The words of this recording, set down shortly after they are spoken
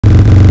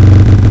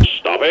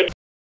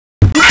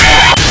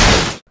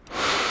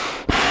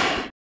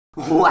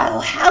Well,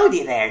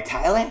 howdy there,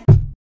 Tyler.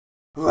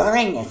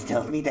 Roaring has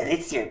told me that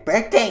it's your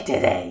birthday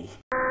today.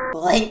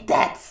 Well, ain't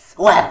that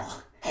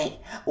swell? Hey,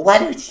 why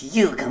don't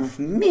you come with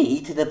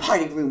me to the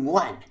party room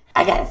 1?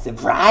 I got a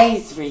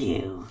surprise for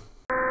you.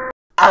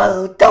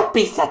 Oh, don't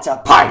be such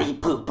a party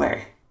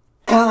pooper.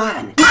 Come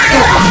on,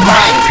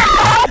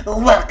 it's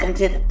fun. Welcome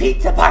to the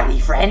pizza party,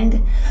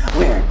 friend,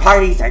 where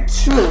parties are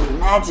truly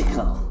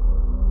magical.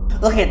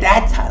 Look at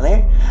that,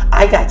 Tyler.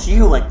 I got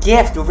you a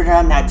gift over there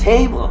on that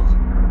table.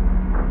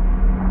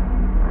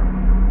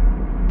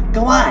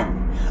 Go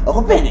on,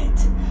 open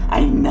it.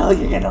 I know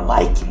you're gonna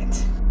like it.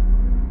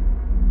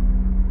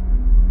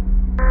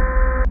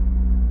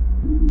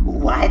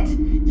 What?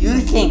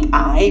 You think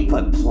I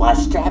put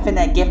Glitchtrap in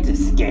that gift to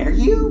scare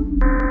you?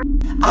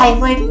 I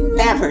would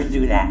never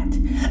do that.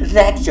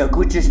 That joke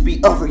would just be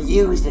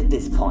overused at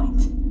this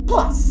point.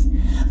 Plus,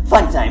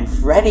 Funtime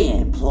Freddy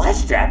and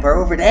Glitchtrap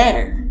are over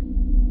there.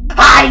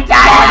 Hi,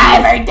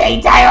 Tyler! Happy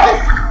birthday,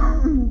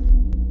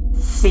 Tyler!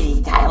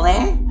 See,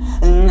 Tyler?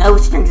 No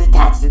strings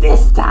attached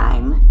this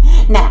time.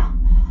 Now,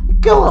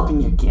 go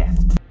open your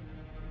gift.